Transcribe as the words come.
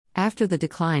After the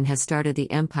decline has started,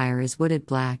 the empire is wooded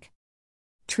black.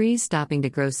 Trees stopping to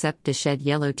grow cept to shed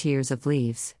yellow tears of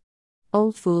leaves.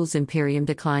 Old fool's imperium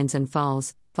declines and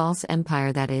falls, false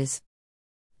empire that is.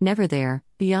 Never there,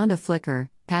 beyond a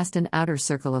flicker, past an outer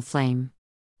circle of flame.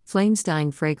 Flame's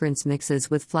dying fragrance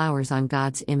mixes with flowers on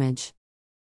God's image.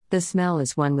 The smell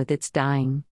is one with its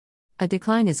dying. A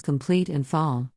decline is complete and fall.